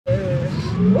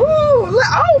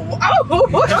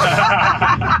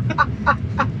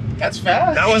That's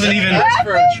fast. That wasn't even. That's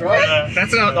for a truck.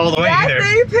 That's not all the way That either.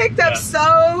 thing picked up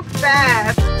so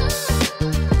fast.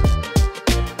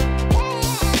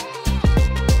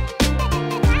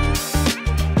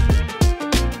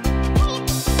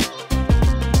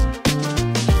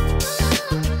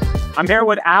 I'm here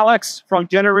with Alex from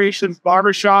Generations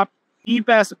Barbershop, the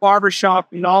best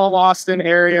barbershop in all Austin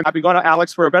area. I've been going to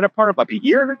Alex for a better part of like a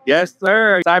year. Yes,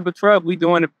 sir. CYBERTRUCK, we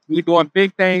doing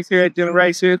big things here at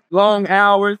Generations. Long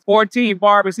hours, 14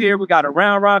 barbers here. We got a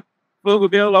Round Rock,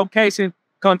 Pflugerville location.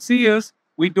 Come see us.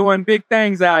 We doing big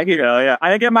things out here. Oh, yeah. I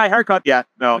didn't get my haircut yet.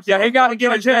 No. Yeah, he got to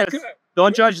get a chance.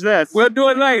 Don't judge this. We'll do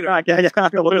it later. Okay, yeah,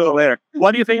 we'll do it later.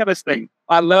 What do you think of this thing?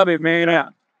 I love it,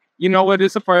 man. You know what?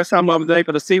 It's the first time I was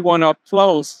able to see one up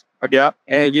close. Yeah.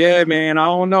 And yeah, man, I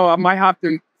don't know. I might have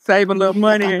to save a little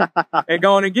money and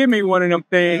go on and give me one of them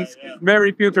things.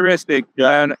 Very futuristic.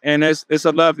 Yeah. And it's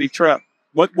a lovely truck.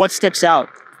 What sticks out?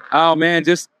 Oh, man,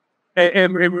 just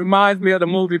it reminds me of the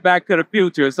movie Back to the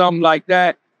Future, something like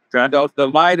that.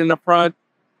 The light in the front,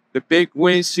 the big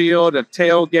windshield, the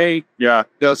tailgate, yeah,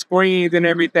 the screens and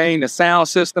everything, the sound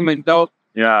system and dope.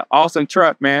 Yeah, awesome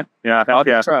truck, man. Yeah,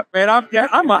 awesome truck. Man,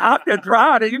 I'm out there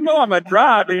driving. You know I'm a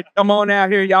driver. Come on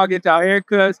out here, y'all get y'all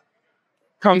haircuts.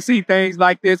 Come see things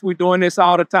like this. We're doing this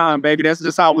all the time, baby. That's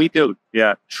just how we do.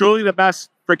 Yeah, truly the best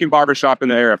freaking barbershop in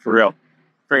the area, for real.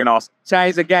 Freaking awesome.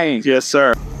 Change the game. Yes,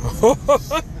 sir.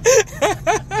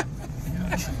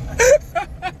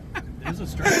 There's a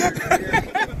stranger.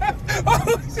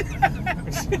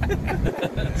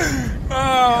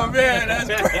 Oh, man, that's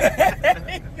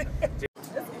great.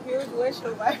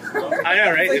 I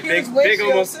know, right?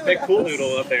 The big pool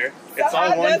noodle up there. It's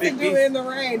all one big piece. How does it do in the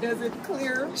rain? Does it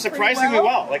clear? Surprisingly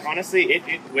well. Like, honestly,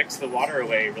 it wicks the water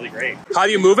away really great. How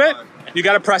do you move it? You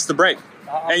got to press the brake,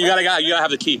 and you gotta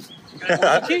have the key.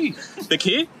 The key. The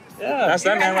key? Yeah. That's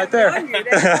that man right there.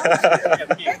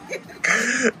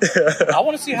 I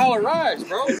want to see how it rides,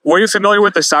 bro. Were you familiar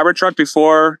with the Cybertruck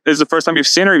before? This is the first time you've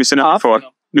seen it, or you've seen it before?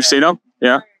 You've seen them?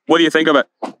 Yeah. What do you think of it?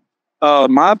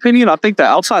 My opinion, I think the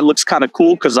outside looks kind of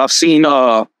cool because I've seen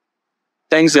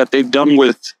things that they've done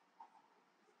with.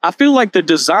 I feel like the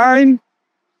design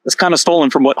is kind of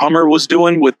stolen from what Hummer was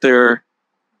doing with their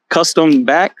custom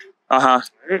back.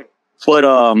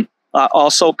 But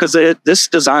also because this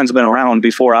design's been around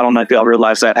before. I don't know if y'all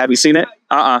realize that. Have you seen it?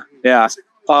 Yeah.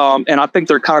 And I think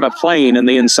they're kind of plain in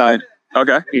the inside.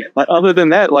 Okay. But other than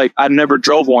that, like I never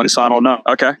drove one, so I don't know.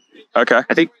 Okay. Okay.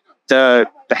 I think the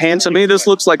hand to me, this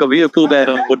looks like a vehicle that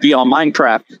would be on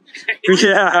Minecraft.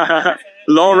 Yeah.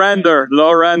 Low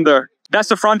render. That's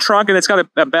the front trunk, and it's got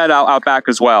a bed out back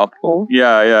as well. Oh.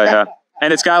 Yeah.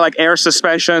 And it's got like air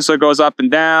suspension, so it goes up and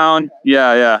down.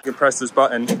 Yeah. You press this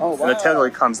button, and the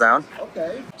tailgate comes down.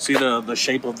 Okay. See the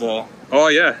shape of the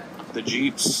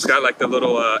Jeeps. It's got like the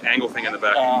little angle thing in the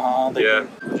back. You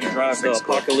drive the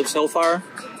Apocalypse Hellfire?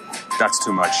 That's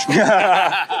too much.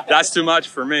 That's too much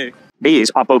for me.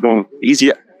 It's up going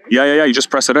easy. Yeah. You just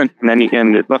press it in, And then you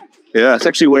can look. Yeah, it's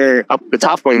actually where up the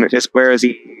top one is where is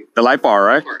the light bar,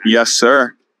 right? Yes,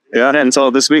 sir. Yeah,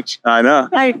 until this week. I know.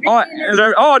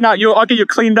 Now you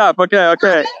cleaned up. Okay.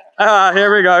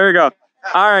 Here we go.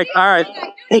 All right.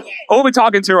 Who are we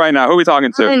talking to right now? Who are we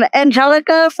talking to? I'm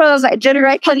Angelica from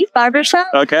Generations Barbershop.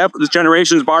 Okay, this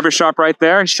Generations Barbershop right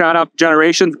there. Shout out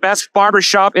Generations, best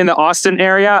barbershop in the Austin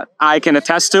area. I can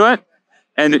attest to it.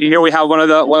 And here we have one of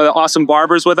the awesome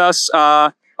barbers with us.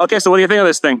 Okay, so what do you think of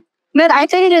this thing? Man, I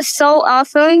think it is so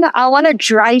awesome. I want to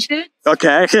drive it.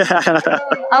 Okay.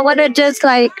 I want to just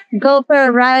like go for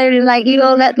a ride and like,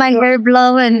 let my hair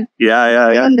blow and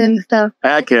and stuff.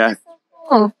 Heck yeah.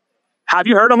 Oh. Have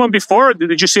you heard of them before?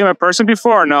 Did you see them in person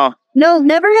before or no? No,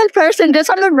 never in person. Just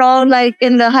on the road, like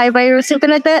in the highway or something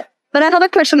like that. But I have a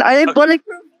question. Are they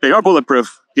bulletproof? They are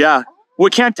bulletproof. Yeah. We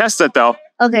can't test it though.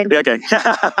 Okay. Okay.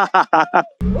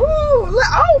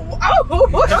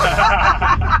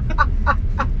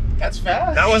 That's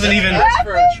fast. That wasn't even. That's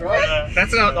for a truck.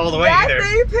 That's not all the way That either.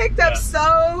 thing picked up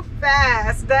so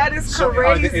fast. That is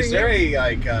crazy. Is there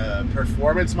a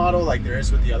performance model like there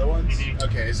is with the other ones?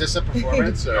 Okay, is this a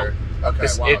performance or? Okay,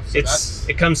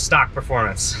 It comes stock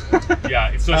performance. Yeah,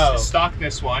 it's stock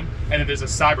this one, and then there's a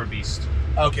Cyber Beast.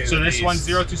 Okay. So this one's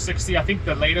 0 to 60. I think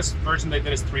the latest version they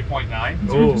did is 3.9,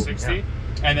 0 to 60. Yeah.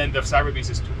 And then the Cyber Beast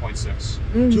is 2.6.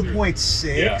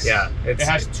 2.6? Yeah. It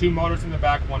has 2 motors in the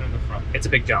back, 1 in the front. It's a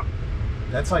big jump.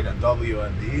 That's like a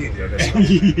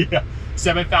WMD. Yeah.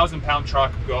 7,000-pound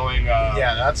truck going.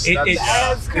 That's crazy.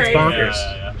 It's bonkers.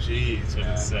 Yeah. Jeez, it's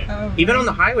insane. Even on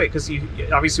the highway, because you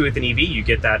obviously with an EV you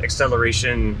get that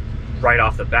acceleration right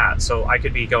off the bat. So I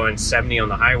could be going 70 on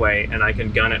the highway and I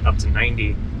can gun it up to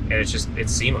 90, and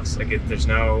it's seamless. Like there's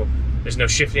no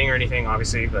shifting or anything,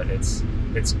 obviously, but it's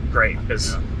great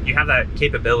because you have that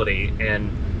capability, and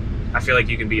I feel like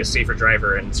you can be a safer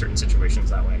driver in certain situations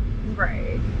that way.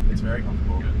 Right. It's very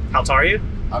comfortable. How tall are you?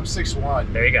 I'm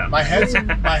 6'1". There you go. My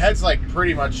head's like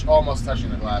pretty much almost touching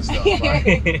the glass though.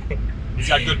 He's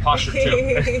got good posture too.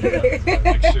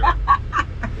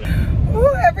 Ooh,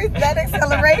 that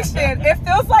acceleration. It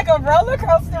feels like a roller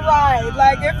coaster ride.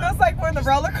 Like it feels like when the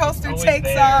roller coaster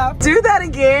takes off. Do that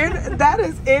again. That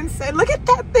is insane. Look at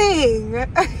that thing.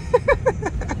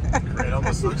 It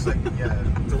almost looks like,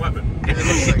 It's a weapon.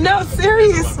 No,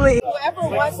 seriously. Whoever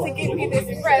wants to give me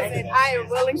this present, I am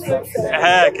willing to accept.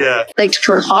 Heck yeah. Like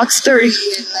for Hawkster.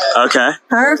 Okay.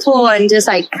 Powerful and just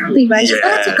like really nice.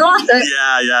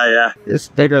 Yeah. It's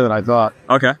bigger than I thought.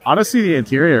 Okay. Honestly, the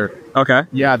interior. Okay.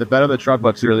 Yeah, the bed of the truck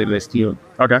looks really nice too.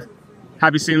 Okay.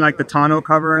 Have you seen like the tonneau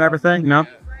cover and everything? No?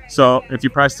 So if you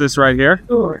press this right here,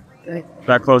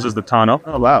 that closes the tonneau.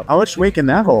 Oh wow. How much weight can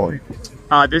that hold?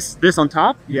 This on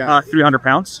top? Yeah. 300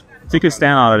 pounds. So you can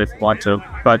stand on it if you want to,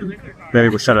 but maybe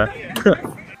we'll shut it.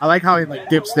 I like how it like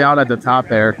dips down at the top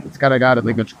there. It's kind of got a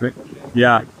good trick.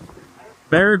 Yeah.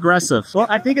 Very aggressive. Well,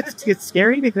 I think it's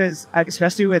scary because,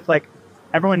 especially with like,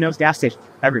 everyone knows gas stations.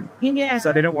 Everyone. Yeah.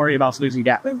 So they don't worry about losing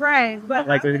gas. Right. But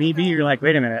Like with an EV, you're like,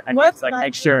 wait a minute. What's like, like,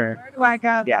 make sure. where do I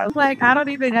go? Yeah. Like I don't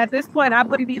even at this point I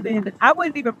wouldn't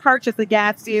even purchase a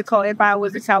gas vehicle if I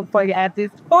was in California at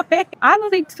this point. I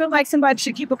don't even feel like somebody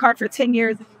should keep a car for 10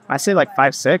 years. I say like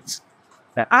 5, 6.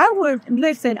 I would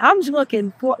listen. I'm just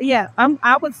looking for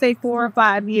I would say 4 or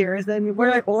 5 years, and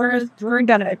we're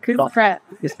gonna crap.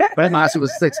 But last it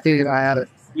was 16. I had it.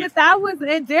 Yes, that was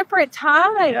a different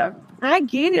time. I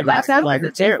get it. Like that was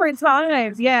a different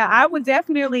times. Yeah, I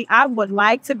would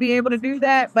like to be able to do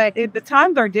that, but the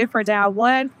times are different now.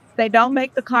 One, they don't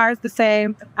make the cars the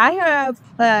same. I have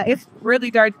it's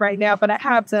really dark right now, but I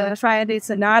have the Hyundai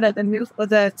Sonata,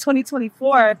 the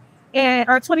 2024.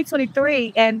 Or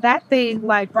 2023, and that thing,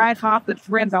 like, right off the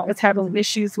rip, I was having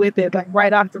issues with it, like,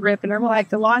 right off the rip, and I'm like,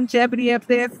 the longevity of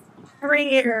this, 3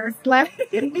 years, like...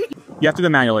 You have to do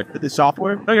manually. The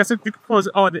software? Oh, yes, you can close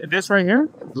it. Oh, this right here?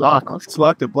 Lock.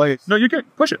 Select the blade. No, you can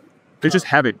push it. It's just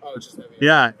heavy. Oh, it's just heavy.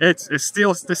 Yeah, it's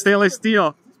steel, the stainless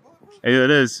steel.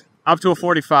 It is. Up to a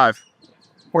 45.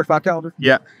 45 caliber?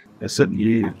 Yeah. It's sitting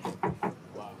here.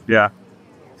 Yeah.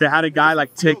 They had a guy,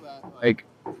 like, take... Like...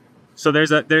 So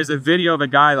there's a video of a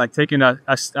guy like taking a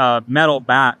metal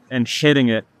bat and hitting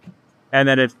it, and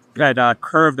then it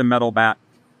curved the metal bat.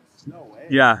 No way.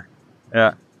 Yeah.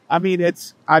 I mean,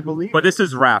 I believe. But this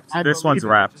is wrapped. This one's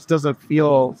wrapped. It just doesn't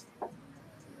feel.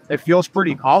 It feels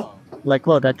pretty hollow. Like,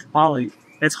 look, that's hollow.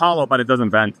 It's hollow, but it doesn't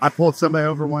bend. I pulled somebody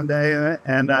over one day,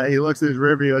 and he looks at his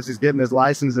rear view as he's getting his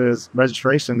license and his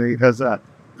registration. And he goes, "That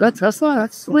Tesla,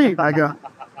 that's sweet." I go,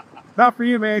 "Not for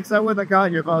you, man, because I wouldn't have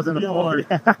gotten you if I was in a Ford."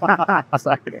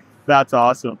 That's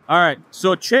awesome. All right.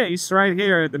 So Chase right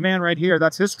here, the man right here,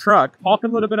 that's his truck. Talk a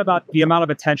little bit about the amount of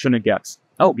attention it gets.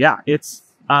 Oh, yeah. It's,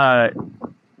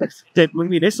 when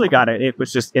we initially got it,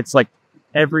 it's like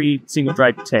every single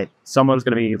drive you take, someone's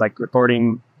going to be like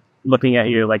recording, looking at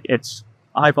you, like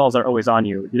eyeballs are always on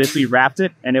you. We wrapped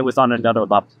it and it was on another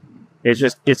level.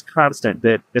 It's constant.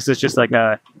 This is just like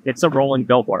it's a rolling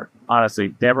billboard,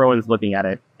 honestly. Everyone's looking at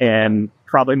it, and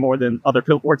probably more than other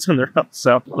billboards on the road.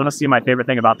 So honestly, my favorite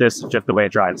thing about this is just the way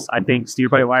it drives. I think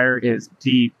steer-by-wire is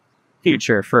the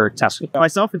future for Tesla.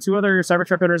 Myself and 2 other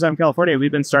Cybertruck owners out in California,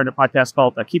 we've been starting a podcast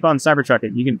called Keep On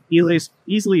Cybertrucking. You can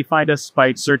easily find us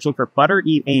by searching for Butter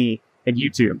Eat A and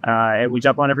YouTube. And we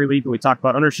jump on every week and we talk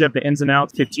about ownership, the ins and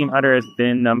outs. 1500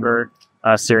 VIN number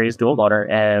series dual loader,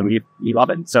 and we love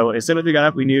it. So as soon as we got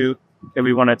up, we knew that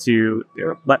we wanted to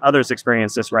let others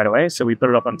experience this right away. So we put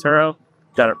it up on Turo,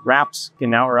 got it wrapped,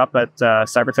 and now we're up at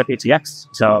Cybertruck ATX.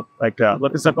 So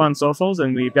look us up on socials,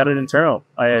 and we've got it in Turo.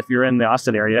 If you're in the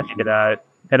Austin area, you could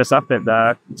hit us up and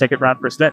take it round for a spin.